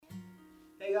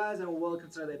Hey guys, and welcome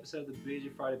to another episode of the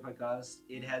Boujee Friday podcast.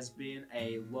 It has been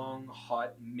a long,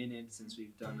 hot minute since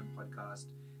we've done a podcast.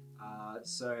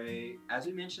 So, as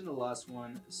we mentioned in the last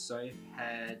one, Soph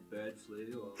had bird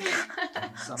flu or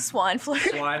some swine flu,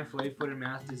 foot and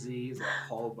mouth disease, a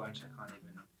whole bunch I can't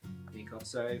even think of.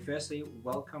 So, firstly,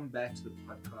 welcome back to the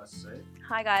podcast, Soph.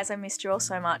 Hi guys, I missed you all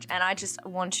so much, and I just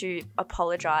want to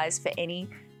apologise for any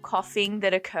coughing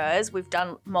that occurs. We've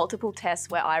done multiple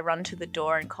tests where I run to the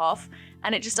door and cough,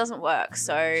 and it just doesn't work.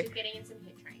 So she's getting in some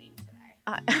HIIT training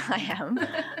today.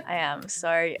 I am. So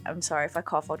I'm sorry if I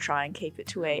cough. I'll try and keep it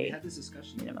to We a had this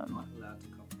discussion. minimum. You're not allowed to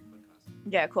cough on the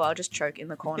podcast. Yeah, cool. I'll just choke in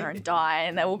the corner and die,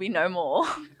 and there will be no more.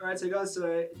 Alright, so guys,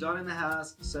 Don in the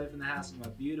house, Soph in the house, and my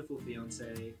beautiful fiance,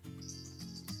 Matilda.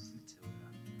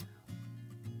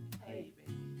 Hey,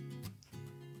 baby.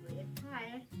 Weird.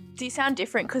 Hi. Do you sound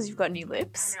different because you've got new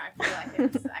lips? I know,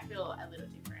 I feel a little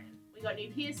different. We got new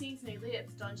piercings, new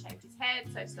lips, Don shaved his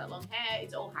head, Soph's got long hair,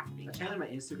 it's all happening. I changed my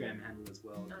Instagram handle as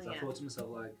well because I thought to myself,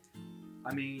 like,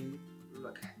 I mean,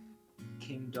 look,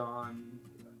 King Don,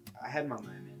 I had my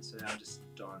moment, so I'm just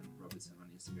Don Robertson on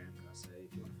Instagram, guys. So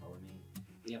if you want to follow me,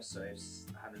 you have Soph's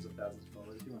hundreds of thousands of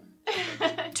followers. If you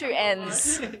want to, Two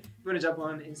N's. if you want to jump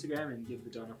on Instagram and give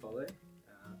the Don a follow,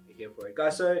 here for it,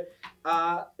 guys. So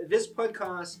this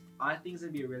podcast, I think, is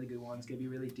gonna be a really good one. It's gonna be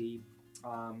really deep.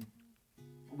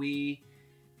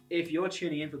 If you're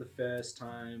tuning in for the first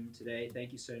time today,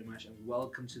 thank you so much and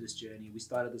welcome to this journey. We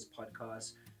started this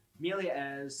podcast merely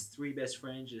as three best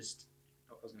friends, just,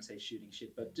 I was gonna say shooting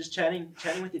shit, but just chatting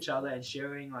with each other and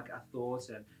sharing like our thoughts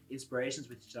and inspirations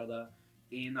with each other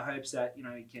in the hopes that, you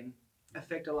know, it can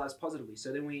affect our lives positively.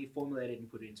 So then we formulated and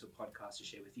put it into a podcast to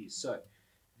share with you. So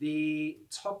the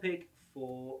topic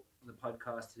for the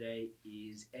podcast today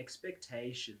is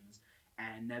expectations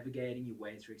and navigating your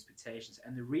way through expectations.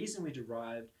 And the reason we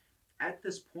derived at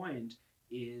this point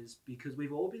is because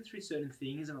we've all been through certain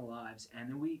things in our lives, and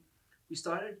then we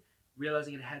started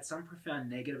realizing it had some profound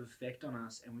negative effect on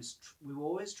us, and we were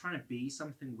always trying to be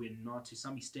something we're not to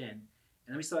some extent. And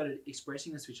then we started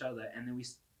expressing this to each other, and then we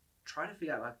tried to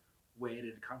figure out, like, where did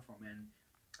it come from? And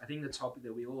I think the topic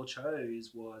that we all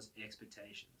chose was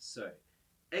expectations. So,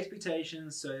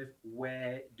 expectations, so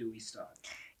where do we start?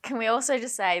 Can we also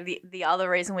just say the other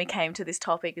reason we came to this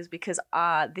topic is because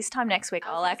this time next week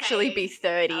I'll actually be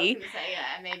 30. I was going to say,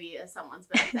 yeah, maybe someone's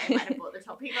birthday might have brought the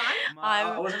topic on.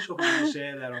 I wasn't sure if we were going to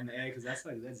share that on the air because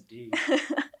that's deep.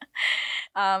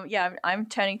 Yeah, I'm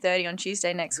turning 30 on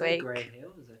Tuesday next week. Is that grey hair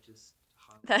or is that just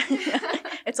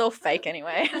It's all fake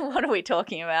anyway. What are we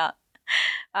talking about?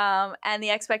 And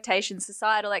the expectations,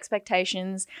 societal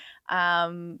expectations,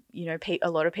 you know, a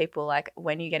lot of people like,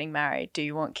 when are you getting married? Do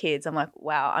you want kids? I'm like,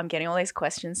 wow, I'm getting all these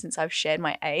questions since I've shared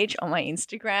my age on my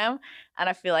Instagram. And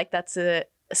I feel like that's a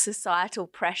societal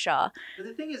pressure. But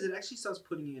the thing is, it actually starts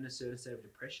putting you in a certain state of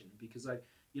depression because, like,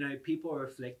 you know, people are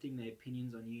reflecting their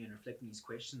opinions on you and reflecting these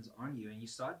questions on you, and you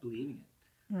start believing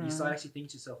it. And you start actually thinking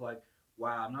to yourself, like,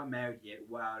 wow, I'm not married yet.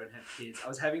 Wow, I don't have kids. I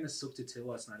was having this look to Till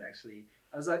last night, actually.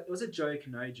 I was like, it was a joke,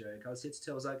 no joke. I was said to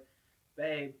Till, I was like,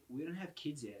 babe, we don't have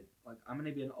kids yet. Like, I'm going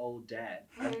to be an old dad.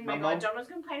 Oh my God, John was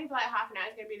complaining for like half an hour.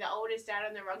 He's going to be the oldest dad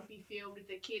on the rugby field with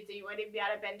the kids, and you won't even be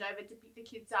able to bend over to pick the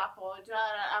kids up or I'm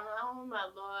like, oh my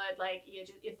Lord, like, you're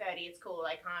 30, it's cool,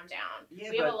 like, calm down. Yeah,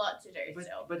 we have a lot to do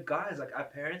still. But guys, like, our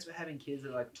parents were having kids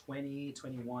at like 20,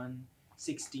 21,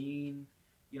 16.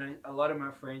 You know, a lot of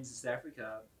my friends in South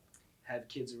Africa have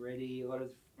kids already. A lot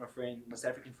of my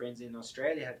South African friends in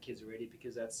Australia have kids already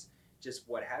because that's just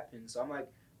what happens. So I'm like,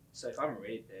 so if I'm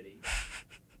already 30,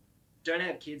 don't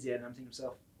have kids yet, and I'm thinking to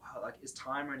myself, wow, like, is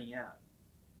time running out?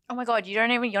 Oh my God, you're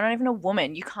not even a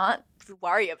woman. You can't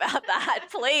worry about that,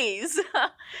 please.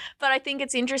 But I think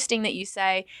it's interesting that you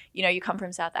say, you know, you come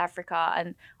from South Africa,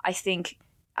 and I think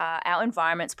our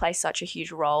environments play such a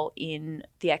huge role in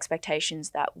the expectations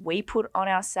that we put on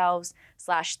ourselves /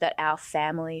 that our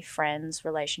family, friends,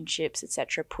 relationships,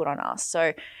 etc. put on us.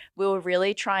 So we were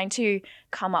really trying to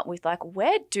come up with, like,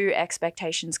 where do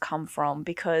expectations come from?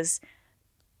 Because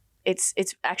it's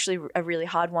actually a really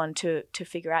hard one to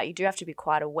figure out. You do have to be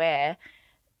quite aware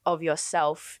of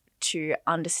yourself to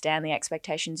understand the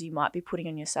expectations you might be putting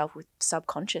on yourself with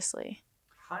subconsciously.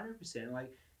 100%.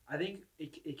 Like, I think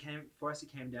it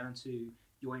came down to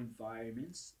your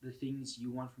environments, the things you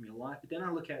want from your life. But then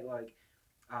I look at, like,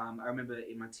 I remember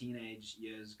in my teenage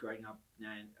years growing up, in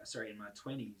my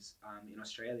 20s in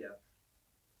Australia,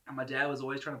 and my dad was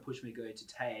always trying to push me to go to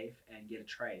TAFE and get a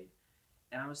trade.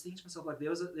 And I was thinking to myself, like, there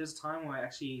was a time where I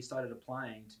actually started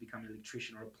applying to become an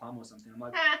electrician or a plumber or something. I'm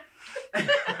like,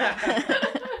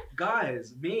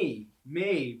 guys, me,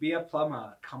 be a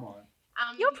plumber, come on.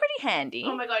 You're pretty handy.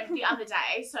 Oh my God, the other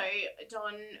day, so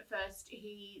Don first,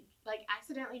 he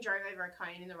accidentally drove over a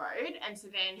cone in the road, and so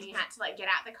then he had to get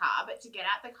out the car, but to get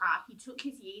out the car, he took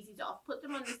his Yeezys off, put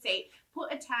them on the seat,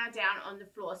 put a towel down on the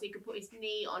floor so he could put his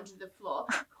knee onto the floor,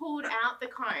 pulled out the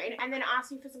cone, and then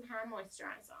asked me for some hand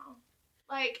moisturiser.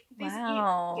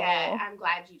 Wow. Yeah, I'm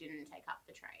glad you didn't take up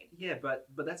the trade. Yeah, but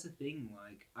that's the thing.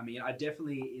 I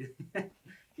definitely,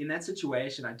 in that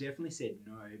situation, I definitely said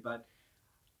no. But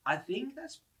I think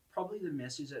that's probably the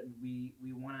message that we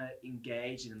want to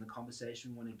engage in, and the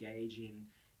conversation we want to engage in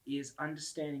is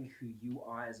understanding who you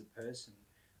are as a person.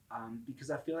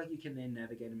 Because I feel like you can then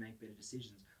navigate and make better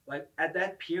decisions. At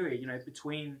that period,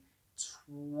 between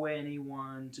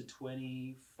 21 to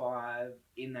 25,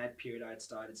 in that period, I had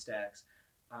started Stacks.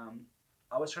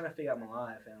 I was trying to figure out my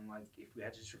life, and if we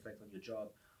had to just reflect on your job,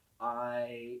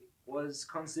 I was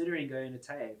considering going to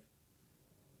TAFE,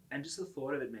 and just the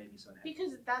thought of it made me so happy.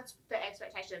 Because that's the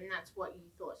expectation, and that's what you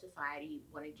thought society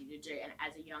wanted you to do, and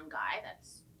as a young guy,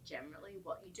 that's generally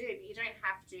what you do. But you don't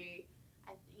have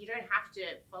to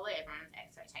follow everyone's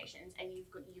expectations, and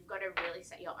you've got to really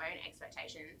set your own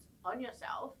expectations on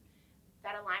yourself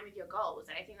that align with your goals.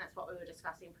 And I think that's what we were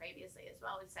discussing previously as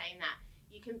well, is saying that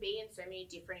you can be in so many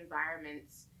different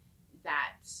environments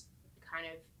that kind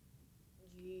of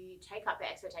you take up the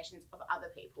expectations of other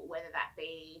people, whether that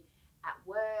be at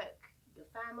work, your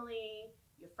family,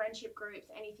 your friendship groups,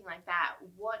 anything like that.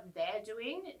 What they're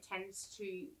doing tends to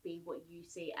be what you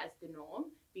see as the norm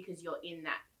because you're in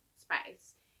that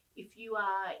space. If you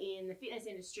are in the fitness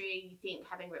industry, you think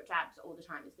having ripped abs all the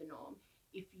time is the norm.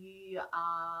 If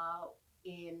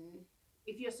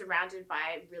you're surrounded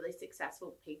by really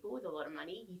successful people with a lot of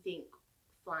money, you think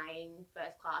flying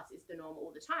first class is the norm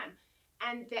all the time.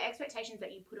 And the expectations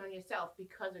that you put on yourself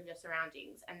because of your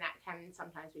surroundings, and that can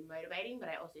sometimes be motivating, but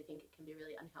I also think it can be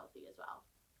really unhealthy as well.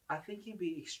 I think you'd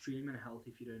be extreme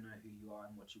unhealthy if you don't know who you are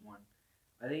and what you want.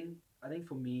 I think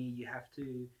for me, you have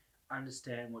to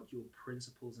understand what your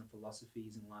principles and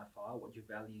philosophies in life are, what your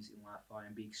values in life are,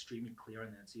 and be extremely clear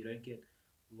on that so you don't get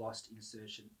lost in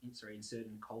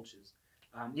certain cultures.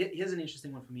 Here's an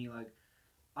interesting one for me.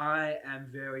 I am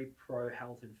very pro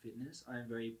health and fitness. I am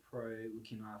very pro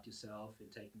looking after yourself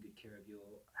and taking good care of your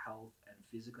health and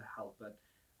physical health. But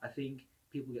I think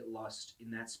people get lost in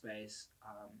that space,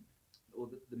 or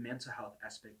the mental health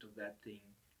aspect of that thing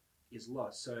is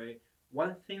lost. So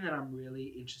one thing that I'm really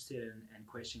interested in and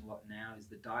questioning a lot now is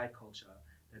the diet culture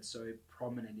that's so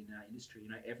prominent in our industry.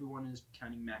 Everyone is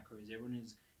counting macros. Everyone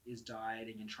is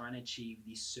dieting and trying to achieve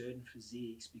these certain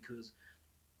physiques because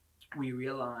we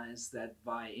realize that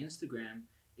via Instagram,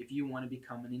 if you want to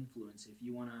become an influencer, if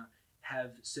you want to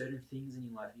have certain things in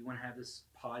your life, if you want to have this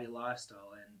party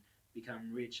lifestyle and become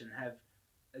rich and have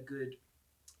a good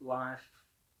life,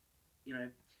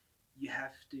 you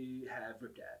have to have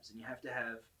ripped abs and you have to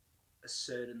have a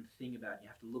certain thing about it. You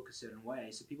have to look a certain way.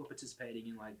 So people participating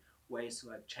in ways to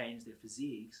change their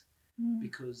physiques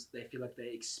because they feel like they're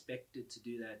expected to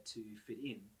do that to fit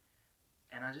in.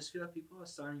 And I just feel like people are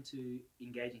starting to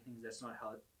engage in things that's not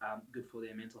good for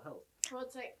their mental health. Well,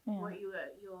 it's what your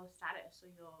status or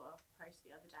your post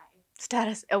the other day.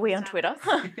 Status? Are we on Twitter?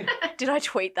 Did I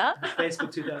tweet that?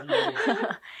 Facebook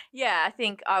 2008. Yeah, I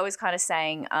think I was kind of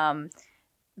saying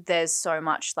there's so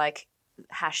much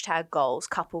hashtag goals,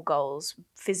 couple goals,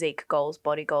 physique goals,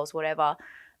 body goals, whatever.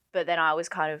 But then I was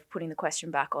kind of putting the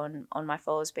question back on my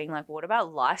followers being what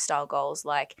about lifestyle goals?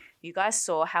 You guys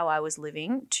saw how I was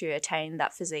living to attain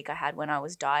that physique I had when I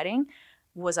was dieting.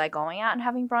 Was I going out and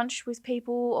having brunch with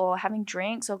people or having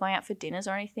drinks or going out for dinners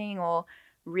or anything or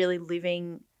really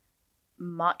living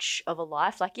much of a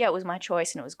life? Yeah, it was my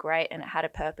choice and it was great and it had a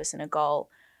purpose and a goal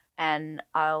and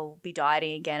I'll be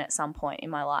dieting again at some point in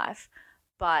my life.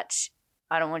 But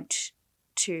I don't want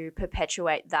to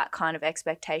perpetuate that kind of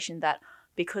expectation that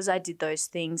because I did those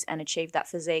things and achieved that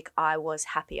physique, I was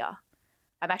happier.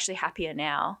 I'm actually happier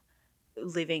now,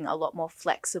 living a lot more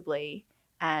flexibly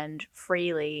and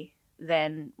freely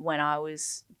than when I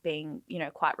was being,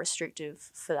 quite restrictive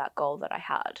for that goal that I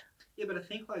had. Yeah, but I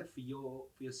think for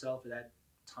yourself at that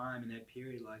time in that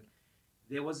period,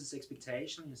 there was this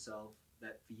expectation on yourself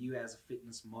that for you as a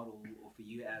fitness model or for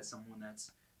you as someone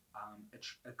that's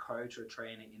a coach or a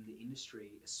trainer in the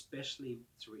industry, especially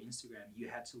through Instagram, you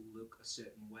had to look a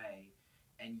certain way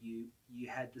and you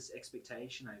had this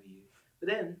expectation over you. But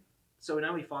then, so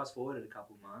now we fast forwarded a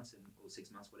couple of months or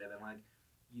 6 months, whatever, and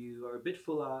you are a bit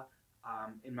fuller,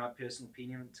 in my personal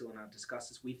opinion, until when I've discussed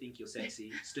this, we think you're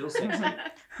sexy, still sexy.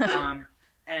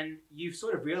 And you've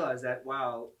sort of realized that,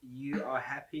 wow, you are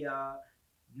happier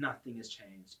nothing has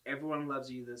changed. Everyone loves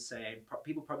you the same.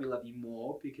 People probably love you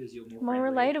more because you're more More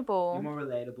friendly. relatable. You're more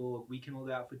relatable. We can all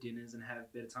go out for dinners and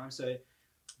have better time. So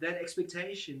that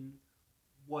expectation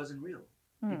wasn't real.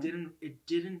 It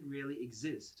didn't really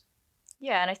exist.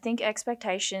 Yeah, and I think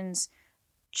expectations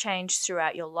change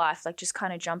throughout your life. Like, just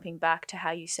kind of jumping back to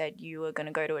how you said you were going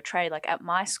to go to a trade. Like, at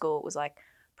my school, it was like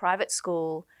private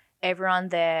school. Everyone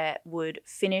there would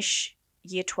finish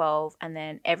year 12 and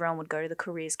then everyone would go to the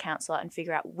careers counsellor and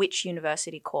figure out which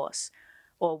university course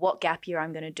or what gap year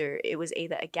I'm going to do. It was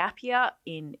either a gap year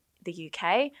in the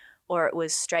UK or it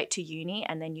was straight to uni,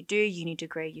 and then you do a uni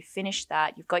degree, you finish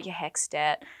that, you've got your HECS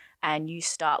debt, and you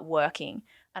start working.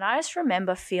 And I just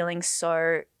remember feeling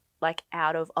so like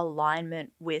out of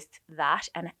alignment with that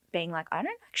and being like, I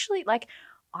don't actually, like,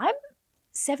 I'm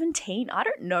 17. I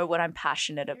don't know what I'm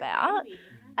passionate about.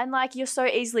 And like, you're so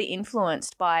easily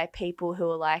influenced by people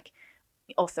who are like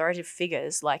authoritative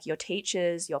figures, like your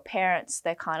teachers, your parents.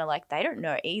 They're kind of like, they don't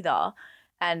know either.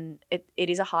 And it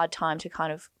is a hard time to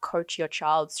kind of coach your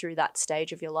child through that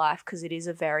stage of your life, because it is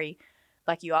a very,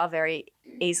 like, you are very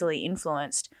easily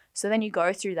influenced. So then you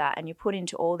go through that and you're put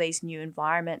into all these new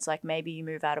environments. Like, maybe you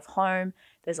move out of home,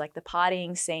 there's like the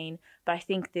partying scene. But I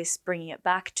think this, bringing it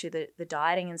back to the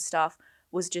dieting and stuff,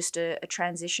 was just a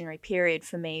transitionary period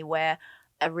for me, where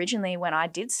originally when I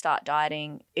did start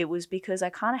dieting, it was because I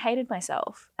kind of hated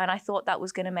myself and I thought that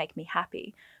was going to make me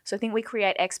happy. So I think we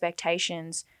create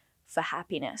expectations for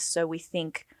happiness. So we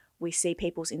think, we see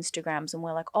people's Instagrams and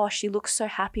we're like, oh, she looks so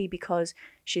happy because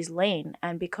she's lean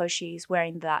and because she's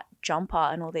wearing that jumper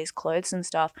and all these clothes and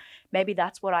stuff. Maybe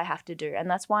that's what I have to do. And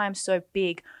that's why I'm so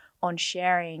big on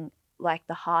sharing like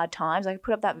the hard times. I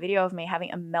put up that video of me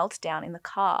having a meltdown in the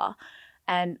car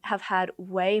and have had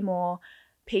way more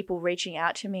people reaching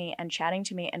out to me and chatting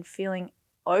to me and feeling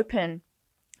open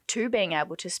to being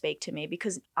able to speak to me,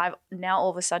 because I've now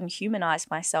all of a sudden humanized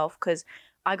myself, because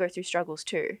I go through struggles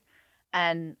too.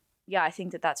 And yeah, I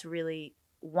think that that's really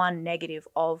one negative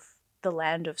of the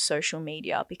land of social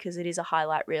media, because it is a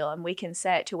highlight reel and we can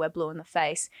say it till we're blue in the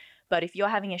face. But if you're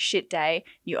having a shit day,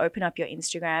 you open up your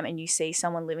Instagram and you see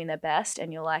someone living their best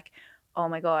and you're like, oh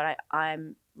my God,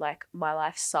 I'm like, my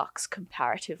life sucks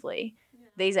comparatively. Yeah.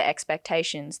 These are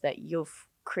expectations that you've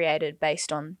created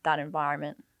based on that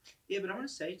environment. Yeah, but I want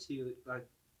to say to you, like,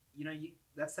 you know,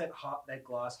 that's that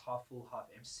glass half full, half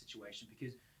empty situation,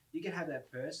 because you can have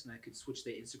that person that could switch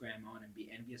their Instagram on and be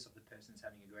envious of the person that's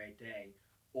having a great day,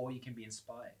 or you can be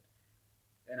inspired.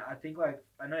 And I think, like,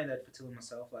 I know that for Till and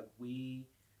myself, like, we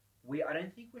I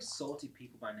don't think we're salty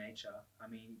people by nature. I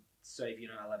mean, so if you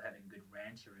know, I love having a good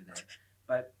rant here or there.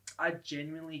 But I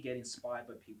genuinely get inspired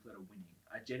by people that are winning.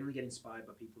 I genuinely get inspired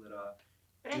by people that are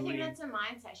But I think that's a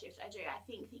mindset shift. I do. I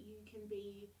think that you can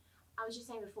be, I was just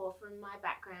saying before, from my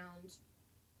background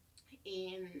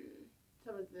in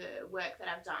some of the work that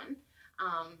I've done,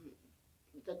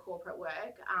 the corporate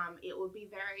work, it would be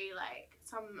very like,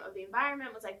 some of the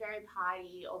environment was like very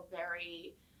party or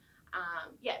very,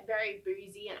 very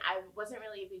boozy, and I wasn't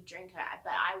really a big drinker,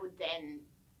 but I would then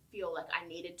feel like I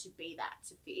needed to be that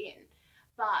to fit in.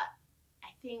 But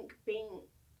I think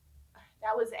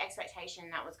that was the expectation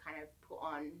that was kind of put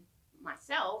on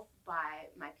myself by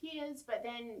my peers, but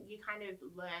then you kind of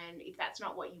learn, if that's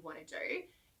not what you want to do,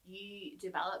 you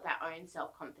develop that own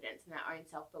self-confidence and that own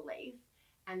self-belief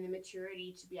and the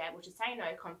maturity to be able to say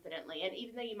no confidently. And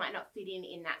even though you might not fit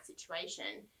in that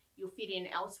situation, you'll fit in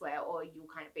elsewhere, or you'll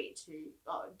kind of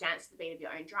dance to the beat of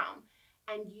your own drum.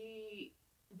 And you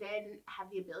then have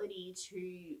the ability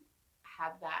to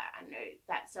have that, I don't know,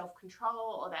 that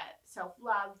self-control or that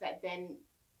self-love, that then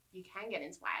you can get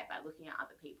inspired by looking at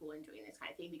other people and doing this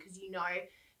kind of thing, because you know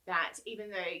that even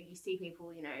though you see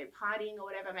people, you know, partying or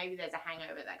whatever, maybe there's a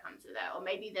hangover that comes with it, or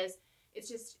maybe it's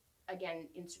just, again,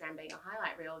 Instagram being a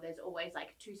highlight reel, there's always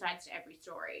like two sides to every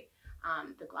story.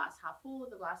 The glass half full,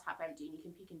 the glass half empty, and you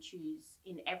can pick and choose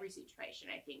in every situation,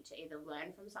 I think, to either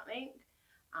learn from something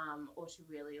or to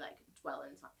really like dwell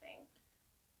in something.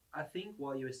 I think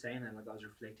while you were saying that, like, I was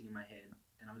reflecting in my head,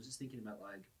 and I was just thinking about,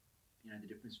 like, you know, the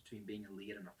difference between being a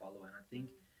leader and a follower. And I think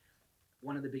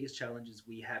one of the biggest challenges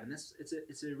we have, and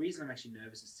it's a reason I'm actually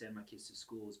nervous to send my kids to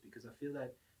schools, because I feel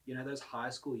that, you know, those high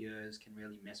school years can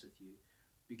really mess with you,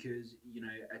 because, you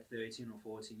know, at 13 or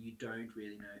 14, you don't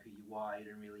really know who you are.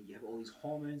 You have all these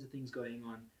hormones and things going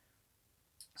on.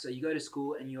 So you go to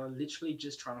school and you're literally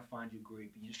just trying to find your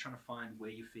group, and you're just trying to find where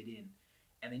you fit in.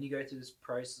 And then you go through this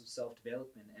process of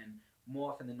self-development, and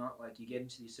more often than not, like, you get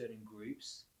into these certain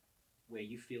groups where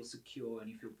you feel secure and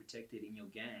you feel protected in your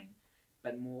gang.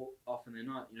 But more often than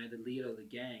not, you know, the leader of the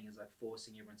gang is like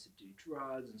forcing everyone to do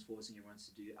drugs and forcing everyone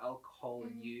to do alcohol,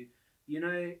 and you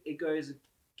know, it goes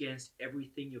against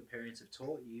everything your parents have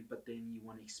taught you, but then you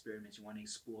want to experiment, you want to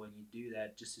explore, and you do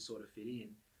that just to sort of fit in.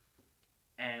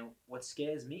 And what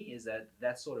scares me is that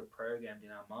that's sort of programmed in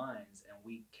our minds, and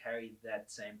we carry that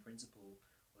same principle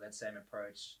or that same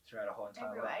approach throughout our whole entire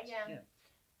everywhere. lives. Yeah.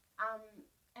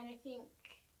 And I think,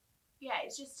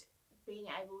 it's just being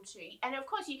able to, and of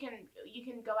course you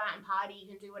can go out and party, you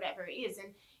can do whatever it is,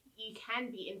 and you can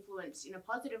be influenced in a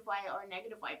positive way or a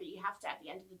negative way, but you have to, at the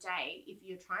end of the day, if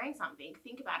you're trying something,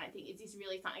 think about it and think, is this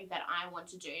really something that I want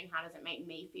to do, and how does it make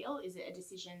me feel? Is it a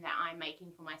decision that I'm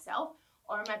making for myself,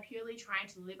 or am I purely trying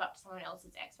to live up to someone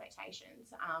else's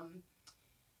expectations?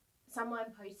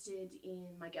 Someone posted in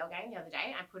my girl gang the other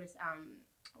day, I put a,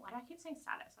 why do I keep saying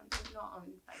status? I'm not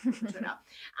on Facebook or Twitter.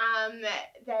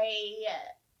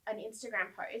 An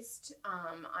Instagram post,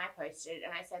 I posted,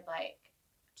 and I said, like,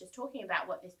 just talking about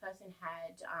what this person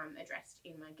had addressed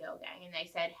in my girl gang, and they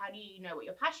said, how do you know what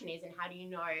your passion is, and how do you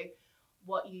know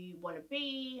what you want to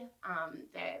be?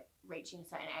 They're reaching a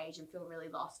certain age and feel really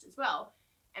lost as well.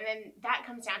 And then that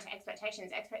comes down to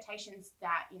expectations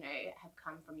that, have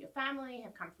come from your family,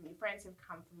 have come from your friends, have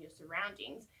come from your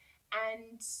surroundings.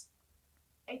 And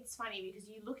it's funny because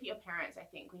you look at your parents, I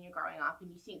think, when you're growing up, and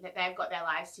you think that they've got their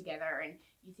lives together, and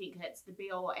you think that's the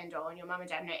be all or end all, and your mum and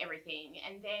dad know everything.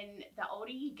 And then the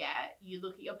older you get, you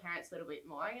look at your parents a little bit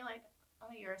more, and you're like,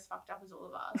 oh, you're as fucked up as all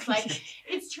of us. Like,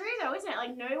 it's true though, isn't it?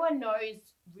 Like, no one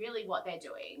knows really what they're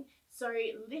doing. So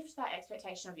lift that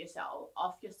expectation off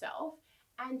yourself,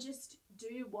 and just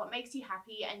do what makes you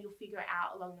happy, and you'll figure it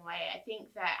out along the way. I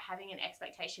think that having an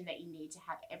expectation that you need to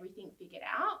have everything figured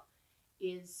out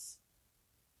is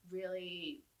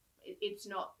really, it's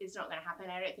not going to happen.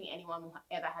 I don't think anyone will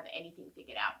ever have anything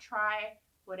figured out. Try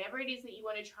whatever it is that you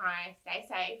want to try, stay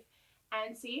safe,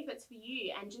 and see if it's for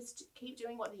you, and just keep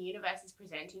doing what the universe is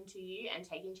presenting to you, and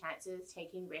taking chances,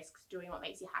 taking risks, doing what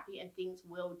makes you happy, and things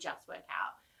will just work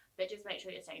out. But just make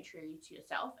sure you're staying true to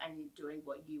yourself and doing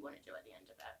what you want to do at the end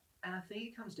of it. And I think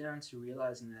it comes down to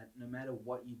realizing that no matter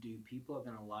what you do, people are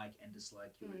going to like and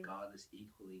dislike you regardless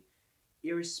equally,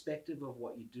 irrespective of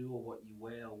what you do or what you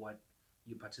wear or what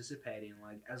you participate in.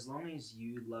 Like, as long as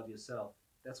you love yourself,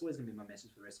 that's always going to be my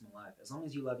message for the rest of my life. As long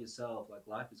as you love yourself, like,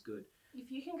 life is good. If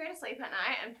you can go to sleep at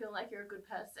night and feel like you're a good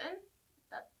person,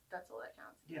 that's all that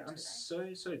counts. Yeah, I'm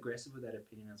so aggressive with that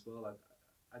opinion as well. Like,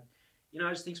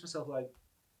 I just think to myself, like,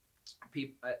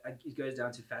 people, it goes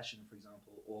down to fashion, for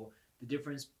example, or the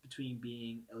difference between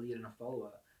being a leader and a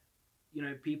follower.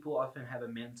 People often have a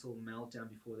mental meltdown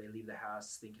before they leave the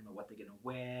house, thinking about what they're going to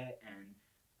wear, and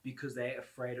because they're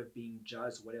afraid of being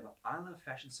judged or whatever. I love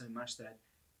fashion so much that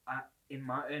in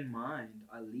my own mind,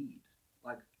 I lead.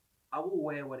 Like, I will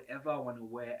wear whatever I want to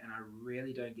wear, and I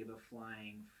really don't give a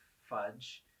flying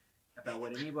fudge about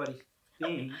what anybody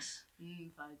thinks.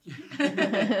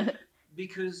 Fudge.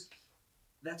 Because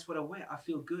that's what I wear. I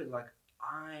feel good. Like,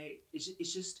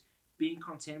 it's just being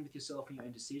content with yourself and your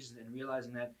own decisions, and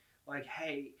realizing that, like,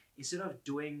 hey, instead of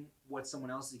doing what someone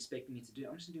else is expecting me to do,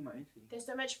 I'm just gonna do my own thing. There's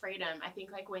so much freedom. I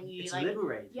think, like, when you, it's like,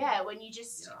 liberating. Yeah, when you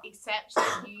just accept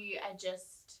that you are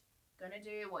just gonna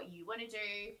do what you want to do,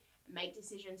 make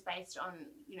decisions based on,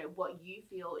 what you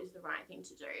feel is the right thing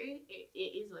to do. It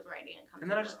is liberating. And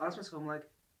then I just ask myself, I'm like,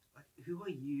 who are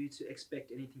you to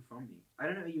expect anything from me? I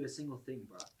don't know you a single thing,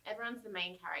 bro. Everyone's the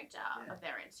main character of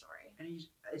their own story. And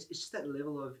it's just that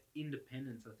level of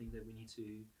independence, I think, that we need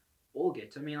to all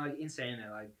get to. I mean, like, in saying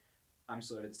that, like, I'm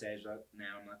sort of at the stage like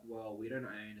now, I'm like, well, we don't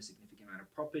own a significant amount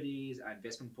of properties. Our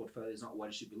investment portfolio is not what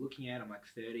it should be looking at. I'm like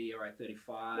 30 or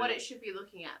 35. What it should be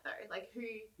looking at, though? Like, who?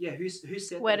 Yeah, who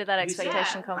said Where that? did that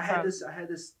expectation come from? I had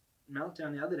this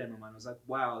meltdown the other day in my mind. I was like,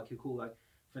 wow, okay, cool. Like,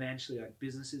 financially, like,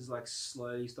 businesses like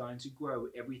slowly starting to grow.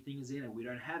 Everything is in it. We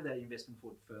don't have that investment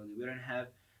portfolio. We don't have.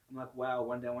 I'm like, wow,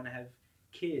 one day I want to have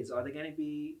kids. Are they going to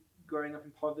be growing up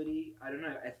in poverty? I don't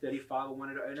know. At 35, I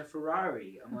wanted to own a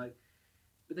Ferrari. I'm like,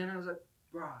 but then I was like,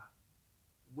 bruh,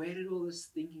 where did all this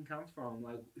thinking come from?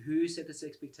 Like, who set this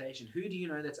expectation? Who do you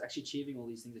know that's actually achieving all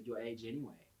these things at your age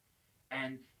anyway?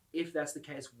 And if that's the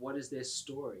case, what is their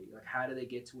story? Like, how do they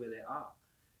get to where they are?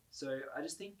 So I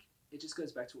just think it just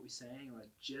goes back to what we're saying. Like,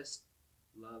 just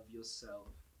love yourself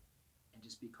and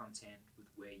just be content with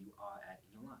where you are at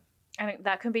in your life. And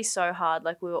that can be so hard.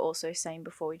 Like, we were also saying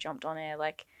before we jumped on air,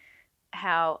 like,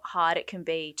 how hard it can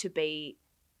be to be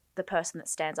the person that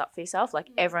stands up for yourself. Like,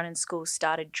 everyone in school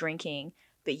started drinking,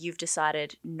 but you've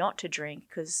decided not to drink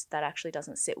because that actually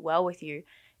doesn't sit well with you.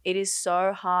 It is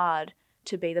so hard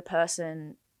to be the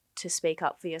person to speak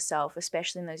up for yourself,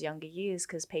 especially in those younger years,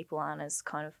 because people aren't as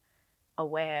kind of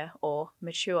aware or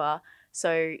mature.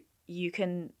 So you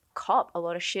can cop a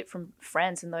lot of shit from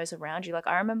friends and those around you. Like,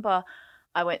 I remember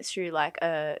I went through like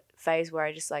a phase where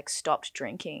I just like stopped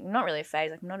drinking. Not really a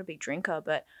phase, like I'm not a big drinker,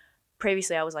 but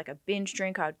previously I was like a binge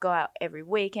drinker. I'd go out every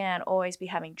weekend, always be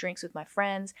having drinks with my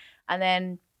friends. And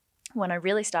then when I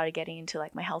really started getting into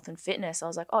like my health and fitness, I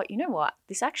was like, oh, you know what?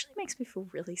 This actually makes me feel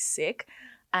really sick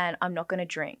and I'm not going to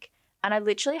drink. And I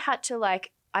literally had to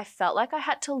like, I felt like I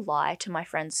had to lie to my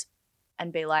friends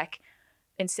and be like,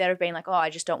 instead of being like, oh, I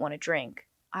just don't want to drink,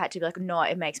 I had to be like, no,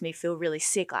 it makes me feel really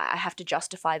sick. I have to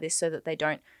justify this so that they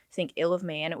don't think ill of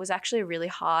me. And it was actually really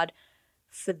hard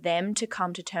for them to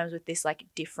come to terms with this like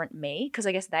different me, because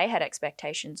I guess they had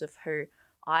expectations of who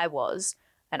I was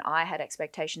and I had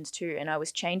expectations too, and I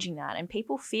was changing that. And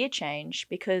people fear change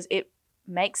because it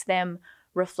makes them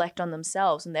reflect on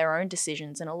themselves and their own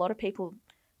decisions, and a lot of people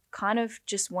kind of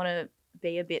just want to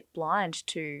be a bit blind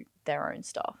to their own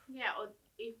stuff. Yeah, or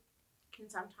it can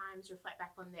sometimes reflect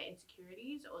back on their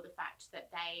insecurities or the fact that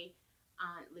they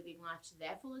aren't living life to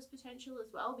their fullest potential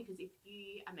as well, because if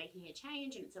you are making a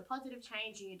change and it's a positive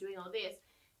change and you're doing all this,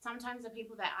 sometimes the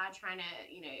people that are trying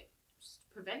to, you know,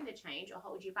 prevent the change or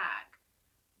hold you back,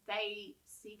 they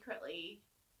secretly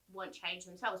want change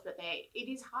themselves, but it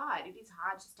is hard. It is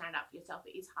hard to stand up for yourself.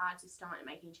 It is hard to start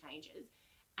making changes,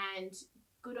 and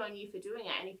good on you for doing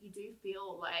it. And if you do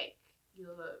feel like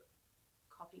you're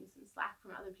copying some slack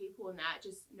from other people and that,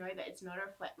 just know that it's not a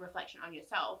reflection on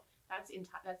yourself. That's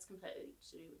completely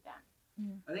to do with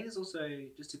them. I think it's also,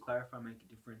 just to clarify, make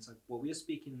a difference, like what we're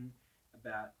speaking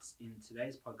about in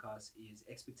today's podcast is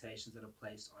expectations that are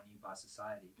placed on you by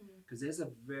society, because there's a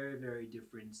very, very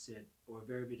different set, or a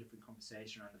very, very different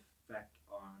conversation around the fact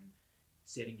on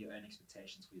setting your own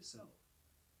expectations for yourself,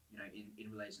 you know,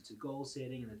 in relation to goal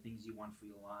setting and the things you want for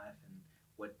your life and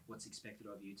what's expected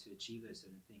of you to achieve those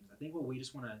certain things. I think what we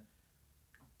just want to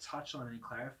touch on and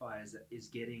clarify is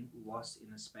getting lost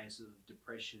in the space of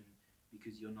depression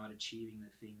because you're not achieving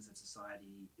the things that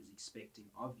society is expecting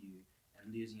of you,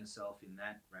 and losing yourself in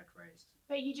that rat race.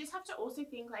 But you just have to also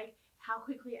think like how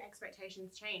quickly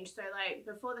expectations change. So like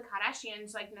before the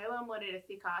Kardashians, like no one wanted a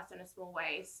thick ass and a small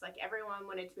waist. Like everyone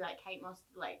wanted to be like Kate Moss,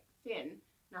 like thin.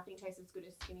 Nothing tastes as good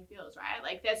as skinny feels, right?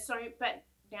 Like but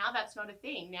now that's not a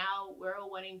thing. Now we're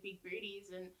all wanting big booties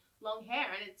and long hair,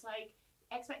 and it's like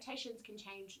expectations can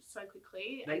change so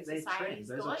quickly. They're trends.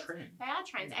 Those are trends. They are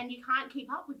trends, and you can't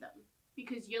keep up with them,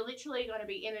 because you're literally going to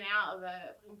be in and out of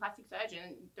a plastic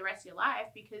surgeon the rest of your life,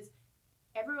 because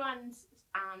everyone's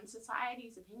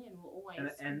society's opinion will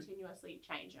always continuously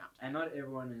change and update. And not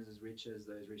everyone is as rich as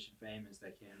those rich and famous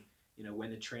that can, you know,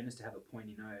 when the trend is to have a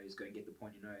pointy nose, go and get the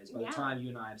pointy nose. By the time you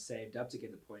and I have saved up to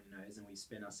get the pointy nose and we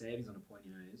spend our savings on a pointy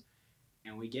nose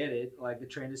and we get it, like the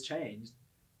trend has changed.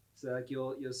 So like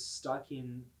you're stuck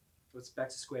in what's back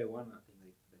to square one, I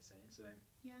think they say. So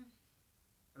yeah,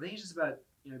 I think it's just about,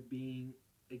 you know, being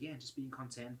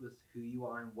content with who you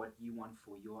are and what you want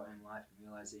for your own life, and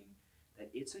realizing that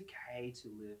it's okay to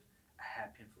live a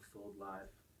happy and fulfilled life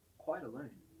quite alone.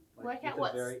 Like, work out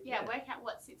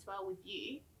what sits well with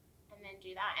you, and then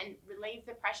do that, and relieve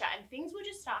the pressure, and things will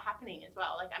just start happening as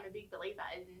well. Like I'm a big believer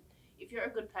in, if you're a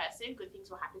good person, good things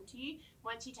will happen to you.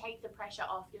 Once you take the pressure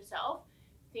off yourself,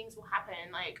 things will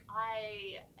happen. Like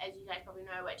I, as you guys probably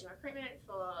know, worked in recruitment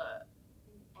for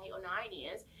 8 or 9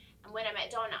 years. And when I met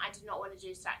Don, I did not want to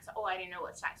do stacks. I didn't know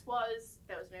what stacks was.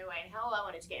 There was no way in hell I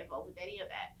wanted to get involved with any of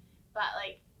it. But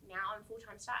like now I'm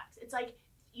full-time stacks. It's like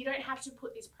you don't have to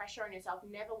put this pressure on yourself.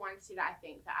 Never once did I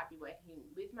think that I'd be working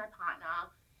with my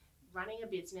partner, running a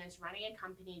business, running a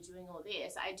company, doing all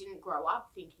this. I didn't grow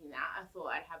up thinking that. I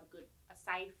thought I'd have a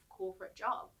safe corporate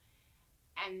job.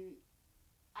 And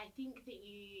I think that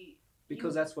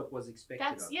because that's what was expected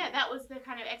of you. Yeah, that was the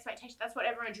kind of expectation. That's what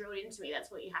everyone drilled into me. That's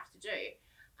what you have to do.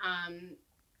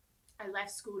 I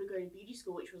left school to go to beauty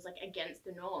school, which was like against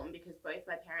the norm, because both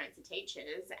my parents are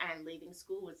teachers, and leaving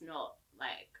school was not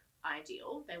like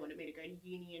ideal. They wanted me to go to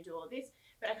uni and do all this,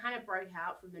 but I kind of broke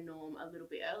out from the norm a little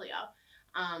bit earlier.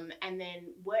 And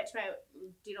then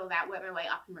did all that, worked my way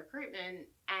up in recruitment,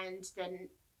 and then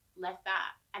left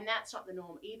that. And that's not the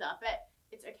norm either, but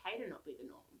it's okay to not be the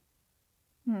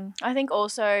norm. I think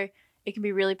also it can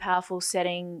be really powerful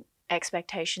setting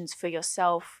expectations for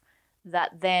yourself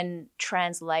that then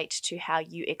translate to how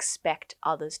you expect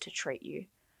others to treat you.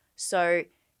 So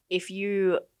if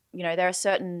you know, there are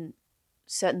certain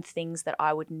things that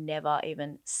I would never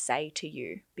even say to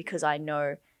you, because I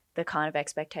know the kind of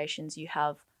expectations you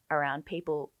have around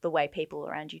people, the way people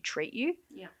around you treat you.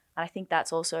 Yeah. And I think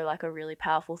that's also like a really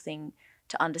powerful thing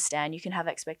to understand. You can have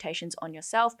expectations on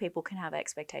yourself, people can have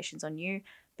expectations on you,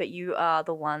 but you are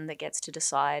the one that gets to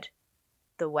decide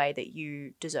the way that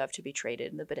you deserve to be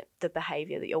treated and the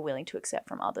behavior that you're willing to accept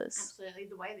from others. Absolutely.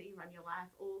 The way that you run your life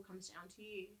all comes down to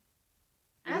you.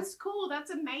 And that's cool. That's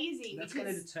amazing. That's going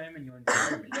to determine your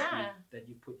environment that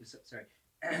you put yourself. Sorry,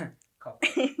 cough.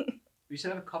 We should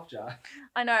have a cough jar.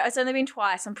 I know. It's only been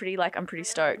twice. I'm pretty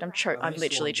stoked. I'm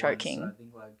literally choking. Once,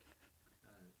 so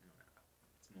I think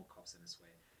it's more coughs than a swear.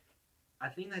 I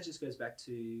think that just goes back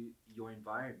to your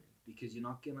environment, because you're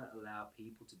not going to allow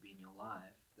people to be in your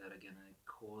life that are going to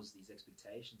cause these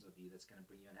expectations of you that's going to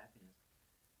bring you unhappiness.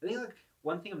 I think like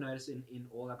one thing I've noticed in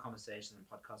all our conversations and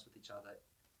podcasts with each other,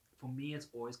 for me, it's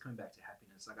always coming back to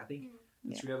happiness. Like I think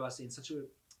the three of us are in such a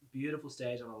beautiful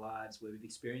stage of our lives where we've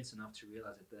experienced enough to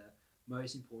realize that the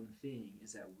most important thing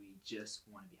is that we just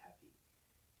want to be happy.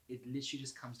 It literally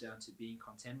just comes down to being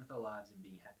content with our lives and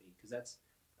being happy, because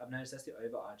I've noticed that's the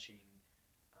overarching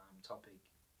topic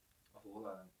of all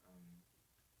our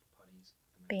poddies.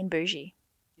 Being bougie.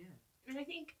 Yeah. And I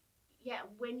think,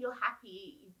 when you're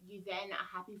happy, you then are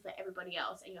happy for everybody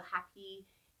else, and you're happy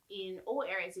in all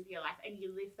areas of your life, and you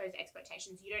live those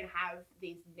expectations. You don't have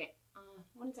these, I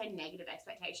wouldn't say negative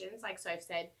expectations. Like Soph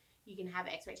said, you can have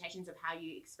expectations of how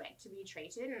you expect to be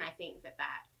treated, and I think that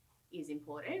is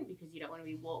important, because you don't want to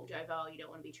be walked over, or you don't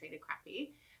want to be treated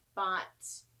crappy, but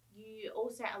you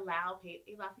also allow people.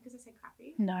 Are you laughing because I said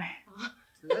crappy? No. Oh.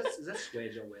 Is that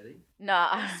swear jar worthy? Nah.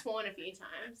 I've sworn a few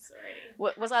times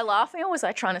already. Was I laughing, or was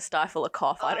I trying to stifle a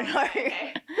cough? I don't know.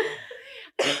 Okay.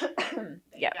 There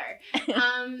you go.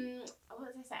 What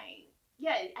was I saying?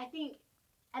 Yeah, I think,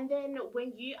 and then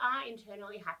when you are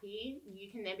internally happy,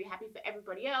 you can then be happy for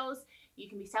everybody else. You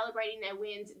can be celebrating their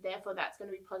wins. Therefore, that's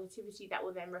going to be positivity that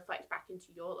will then reflect back into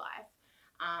your life.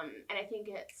 And I think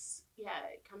it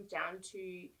comes down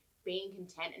to being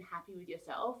content and happy with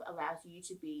yourself allows you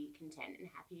to be content and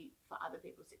happy for other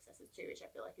people's successes too, which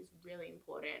I feel like is really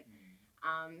important.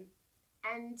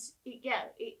 And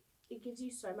it gives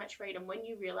you so much freedom when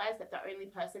you realize that the only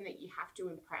person that you have to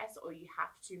impress or you have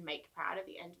to make proud at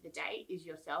the end of the day is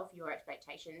yourself, your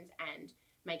expectations, and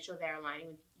make sure they're aligning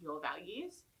with your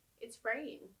values. It's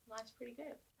freeing. Life's pretty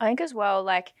good. I think as well,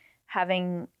 like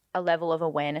having a level of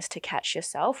awareness to catch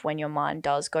yourself when your mind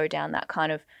does go down that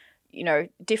kind of,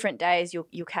 different days,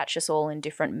 you'll catch us all in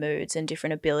different moods and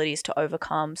different abilities to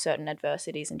overcome certain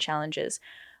adversities and challenges.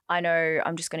 I know,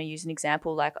 I'm just going to use an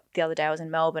example, like the other day I was in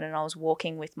Melbourne and I was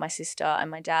walking with my sister and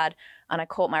my dad, and I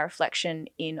caught my reflection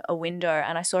in a window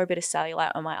and I saw a bit of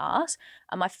cellulite on my ass,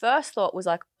 and my first thought was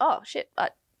like, oh shit, I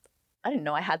didn't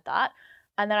know I had that.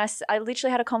 And then I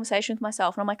literally had a conversation with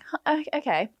myself and I'm like,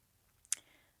 okay,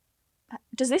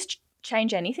 does this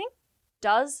change anything?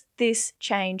 Does this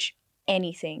change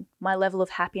anything? My level of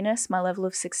happiness, my level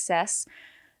of success,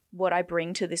 what I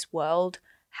bring to this world,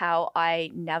 how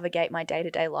I navigate my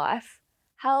day-to-day life?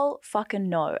 Hell fucking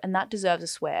no. And that deserves a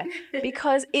swear,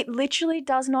 because it literally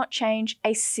does not change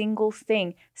a single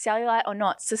thing. Cellulite or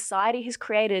not, society has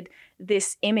created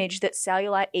this image that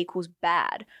cellulite equals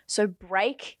bad. So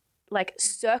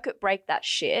circuit break that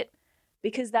shit,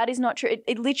 because that is not true.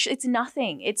 It literally, it's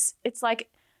nothing. It's like,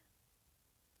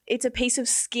 it's a piece of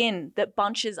skin that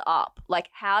bunches up. Like,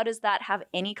 how does that have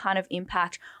any kind of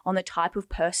impact on the type of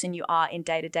person you are in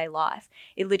day-to-day life?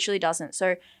 It literally doesn't.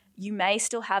 So you may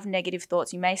still have negative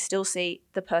thoughts. You may still see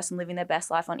the person living their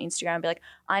best life on Instagram and be like,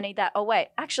 I need that. Oh, wait,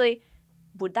 actually,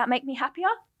 would that make me happier?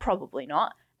 Probably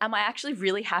not. Am I actually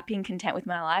really happy and content with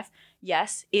my life?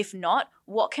 Yes. If not,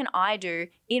 what can I do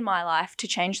in my life to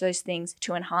change those things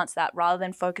to enhance that, rather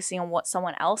than focusing on what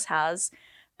someone else has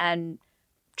and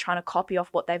trying to copy off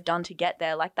what they've done to get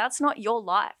there? Like, that's not your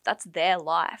life. That's their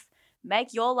life.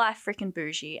 Make your life freaking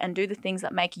bougie and do the things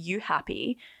that make you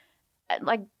happy. And,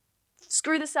 like,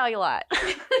 screw the cellulite.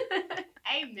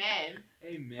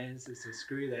 Amen, sister.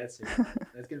 Screw that. Sister.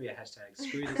 That's going to be a hashtag.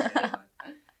 Screw the cellulite.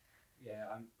 Yeah,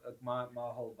 I'm my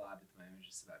whole vibe at the moment is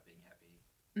just about being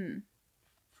happy.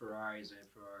 Ferraris.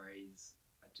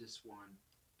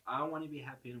 I want to be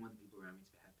happy, and I want the people around me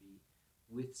to be happy.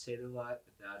 With cellulite,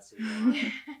 without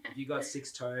cellulite. If you got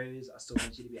 6 toes, I still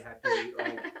want you to be happy.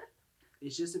 Like,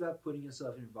 it's just about putting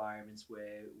yourself in environments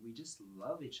where we just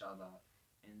love each other.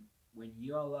 And when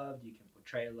you are loved, you can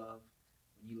portray love.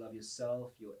 When you love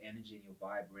yourself, your energy and your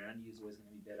vibe around you is always going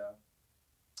to be better.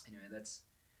 Anyway, that's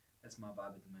my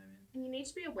vibe at the moment. And you need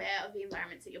to be aware of the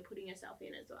environments that you're putting yourself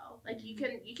in as well. Like, you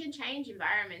can change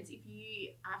environments if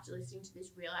you, after listening to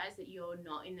this, realize that you're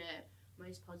not in the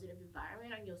most positive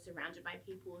environment and you're surrounded by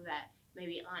people that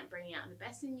maybe aren't bringing out the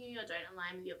best in you or don't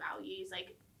align with your values.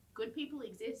 Like, good people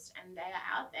exist and they're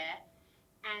out there,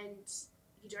 and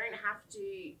you don't have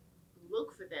to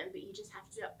look for them, but you just have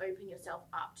to open yourself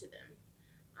up to them.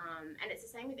 And it's the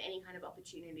same with any kind of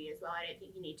opportunity as well. I don't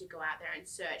think you need to go out there and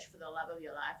search for the love of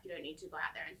your life. You don't need to go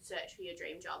out there and search for your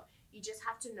dream job. You just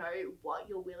have to know what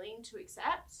you're willing to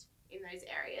accept in those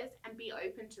areas and be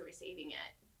open to receiving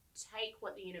it. Take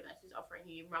what the universe is offering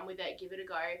you, run with it, give it a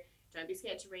go. Don't be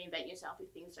scared to reinvent yourself if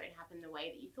things don't happen the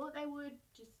way that you thought they would.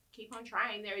 Just keep on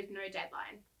trying. There is no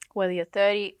deadline. Whether you're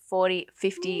 30, 40,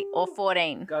 50, or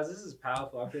 14. Guys, this is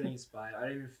powerful. I'm feeling inspired. I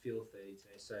don't even feel 30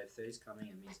 today, so if 30's coming,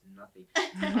 it means nothing.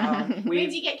 It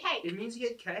means you get cake. It means you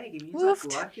get cake. It means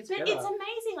Woofed. life gets But better. it's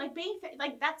amazing.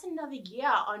 Like that's another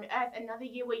year on Earth, another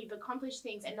year where you've accomplished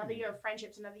things, another year of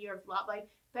friendships, another year of love. Like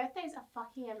birthdays are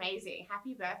fucking amazing.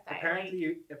 Happy birthday.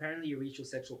 Apparently you reach your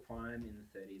sexual prime in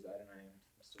the 30s. I don't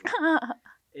know.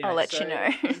 Anyway, I'll let you know.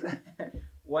 I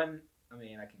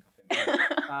can confirm.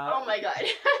 Oh my god.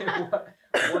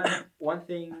 one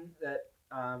thing that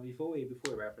before we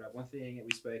wrap it up, one thing that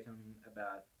we've spoken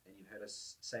about and you've heard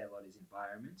us say a lot is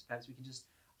environments. Perhaps we can just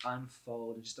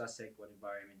unfold and just dissect what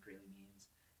environment really means.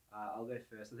 I'll go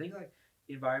first. I think like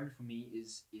environment for me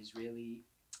is really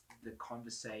the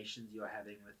conversations you're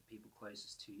having with the people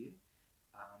closest to you.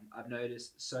 I've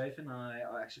noticed Soph and I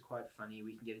are actually quite funny.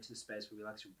 We can get into the space where we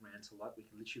like to rant a lot. We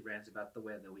can literally rant about the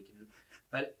weather.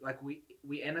 But like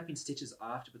we end up in stitches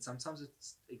after. But sometimes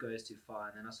it goes too far,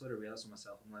 and then I sort of realize for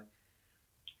myself, I'm like,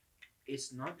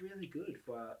 it's not really good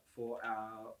for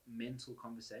our mental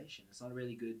conversation. It's not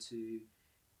really good to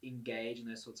engage in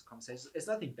those sorts of conversations. It's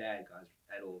nothing bad, guys,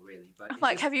 at all, really. But I'm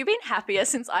like, have you been happier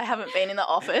since I haven't been in the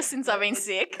office since I've been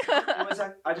sick? It was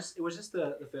like it was just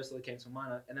the first thought that came to my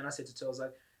mind, and then I said to Tel, I was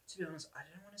like, to be honest, I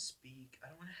don't want to speak. I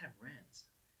don't want to have rants.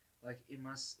 Like in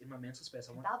my mental space,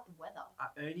 About the weather.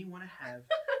 I only want to have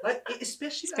like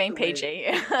especially. It's been PG.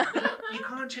 You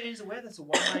can't change the weather, so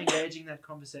why am I engaging that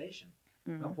conversation?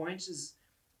 My point is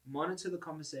monitor the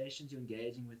conversations you're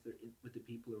engaging with the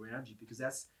people around you, because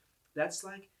that's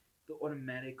like the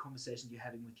automatic conversation you're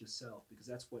having with yourself, because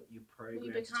that's what you're programmed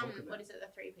Well, you become, to talk about. what is it, the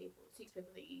 6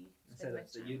 people that you So spend that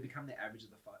most time you with. become the average of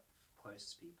the 5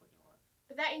 closest people in your life.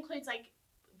 But that includes like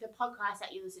the podcasts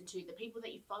that you listen to, the people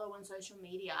that you follow on social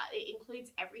media. It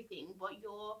includes everything. What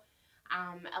you're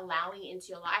allowing into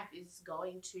your life is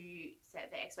going to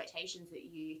set the expectations that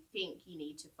you think you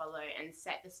need to follow and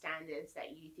set the standards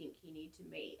that you think you need to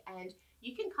meet. And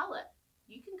you can cull it.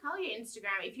 You can cull your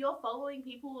Instagram. If you're following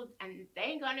people and they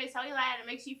ain't got no cellulite and it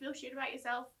makes you feel shit about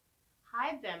yourself,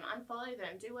 hide them, unfollow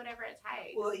them, do whatever it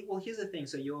takes. Well, here's the thing.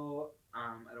 So you're,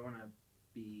 I don't want to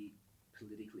be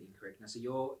politically incorrect now. So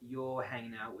you're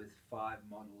hanging out with 5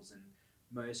 models, and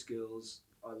most girls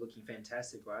are looking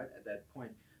fantastic, right, at that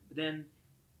point. But then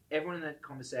everyone in that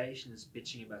conversation is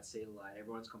bitching about cellulite.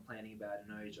 Everyone's complaining about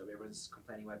a nose job. Everyone's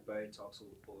complaining about Botox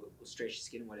or stretchy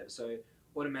skin or whatever. So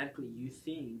automatically you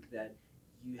think that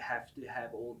you have to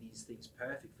have all these things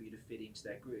perfect for you to fit into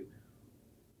that group.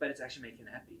 But it's actually making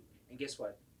them happy. And guess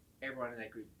what? Everyone in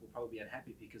that group will probably be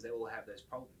unhappy because they all have those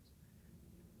problems.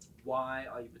 Why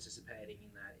are you participating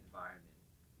in that environment?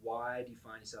 Why do you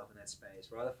find yourself in that space?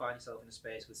 Rather find yourself in a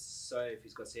space with Soph,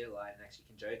 who's got cellulite, and actually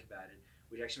can joke about it,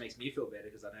 which actually makes me feel better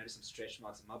because I noticed some stretch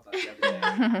marks on my butt the other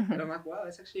day. And I'm like, wow,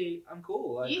 it's actually, I'm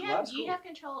cool. Like, you life's have cool.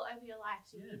 control over your life,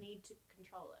 so Yeah. you need to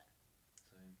control it.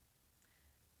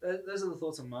 So those are the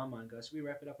thoughts on my mind, guys. Should we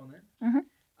wrap it up on that?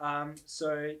 Mhm.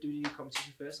 So do we do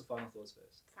competition first or final thoughts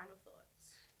first? Final thoughts.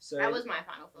 So That was my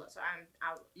final thought, so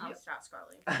I'll Yep. start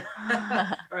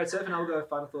scrolling. All right, Soph and I'll go with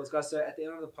final thoughts, guys. So at the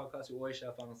end of the podcast, we always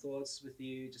share final thoughts with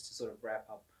you, just to sort of wrap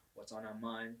up what's on our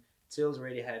mind. Till's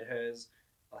already had hers.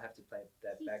 I'll have to play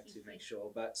that back to make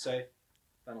sure. But so,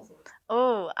 final thoughts.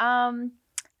 Oh,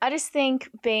 I just think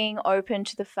being open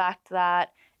to the fact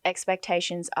that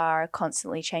expectations are a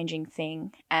constantly changing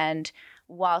thing, and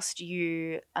whilst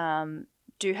you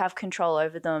do have control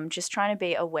over them, just trying to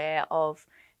be aware of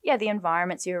the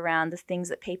environments you're around, the things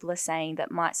that people are saying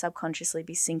that might subconsciously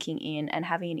be sinking in and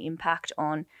having an impact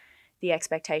on the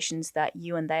expectations that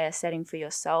you and they are setting for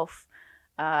yourself.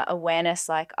 Awareness,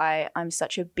 like I'm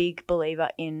such a big believer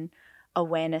in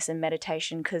awareness and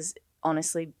meditation, because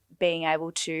honestly, being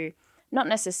able to not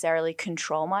necessarily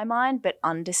control my mind, but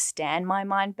understand my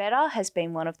mind better has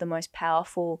been one of the most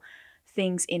powerful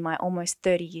things in my almost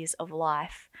 30 years of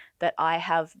life that I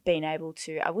have been able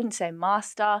to, I wouldn't say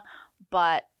master,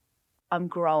 but I'm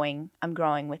growing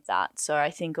with that. So I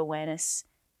think awareness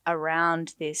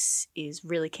around this is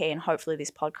really key, and hopefully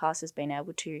this podcast has been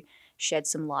able to shed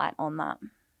some light on that.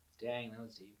 Dang, that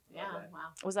was deep. Yeah, Love that.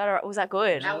 wow. Was that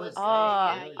good? That was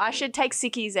Oh, good. I should take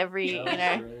sickies every,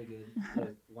 That was really good. Yeah,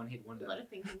 one hit wonder. A lot of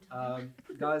thinking time.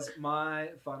 Guys, my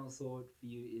final thought for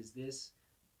you is this: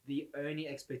 the only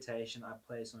expectation I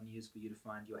place on you is for you to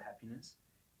find your happiness,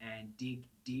 and dig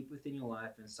deep within your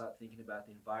life and start thinking about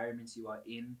the environments you are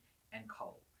in and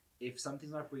cull. If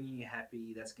something's not bringing you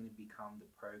happy, that's going to become the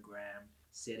program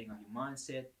setting of your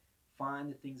mindset.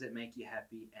 Find the things that make you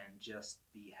happy and just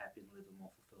be happy and live a more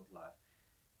fulfilled life.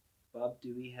 Bob,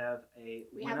 do we have a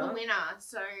winner? We have a winner.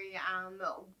 So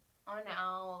on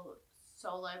our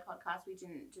solo podcast, we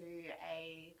didn't do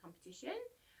a competition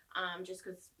just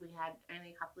because we had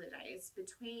only a couple of days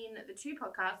between the two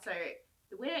podcasts. So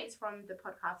the winner is from the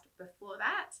podcast before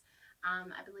that.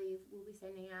 I believe we'll be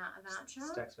sending out a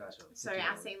voucher. Stacks voucher. So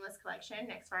our Seamless collection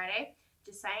next Friday.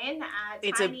 Just saying.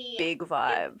 It's a big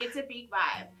vibe. It's a big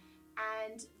vibe.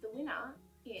 And the winner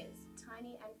is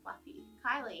Tiny and Fluffy.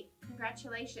 Kylie,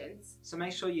 congratulations. So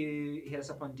make sure you hit us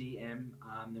up on DM.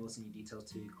 Then we'll send you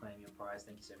details to claim your prize.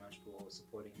 Thank you so much for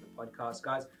supporting the podcast.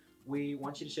 Guys, we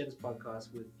want you to share this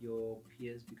podcast with your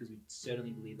peers because we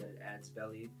certainly believe that it adds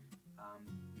value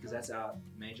because that's our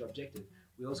major objective.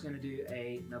 We're also going to do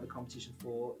another competition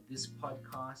for this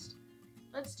podcast.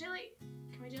 Let's do like,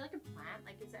 can we do like a plant?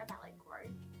 Like, is it about like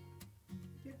growth?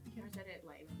 Yeah, Or is it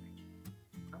like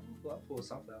I'm up for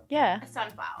sunflower. Yeah. a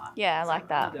sunflower? Yeah, I like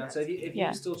that. So if Yeah.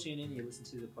 you still tune in, you listen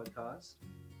to the podcast.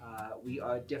 We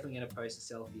are definitely going to post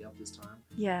a selfie up this time.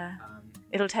 Yeah.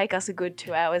 It'll take us a good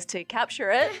 2 hours to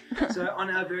capture it. So on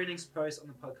our very next post on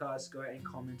the podcast, go and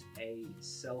comment a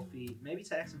selfie. Maybe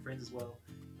tag some friends as well.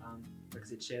 Like I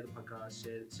said, share the podcast,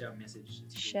 share our message.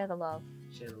 Share the love.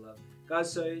 Share the love.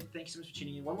 Guys, so thank you so much for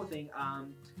tuning in. One more thing.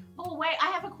 Oh, wait, I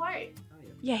have a quote. Oh,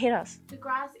 yeah. Yeah, hit us. The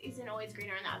grass isn't always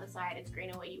greener on the other side. It's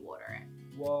greener where you water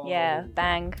it. Whoa. Yeah,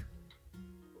 bang.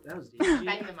 That was deep.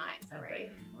 Bang the mic, sorry.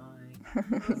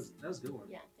 That was a good one.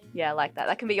 Yeah, thank you. Yeah, I like that.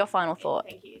 That can be your final thought.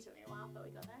 Thank you. It took me a while, but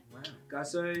we got there. Wow.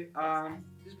 Guys, so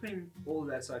just putting all of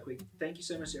that aside quick, thank you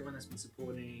so much to everyone that's been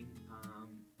supporting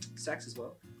Saks as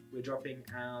well. We're dropping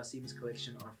our Seamless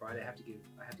collection on Friday. I have to give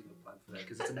a plug for that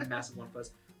because it's a massive one for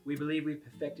us. We believe we've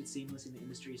perfected Seamless in the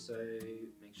industry, so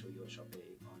make sure you're shopping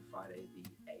on Friday, the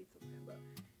 8th of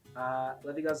November.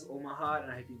 Love you guys with all my heart,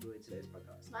 and I hope you enjoyed today's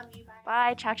podcast. Love you. Bye.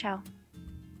 Bye. Ciao, ciao.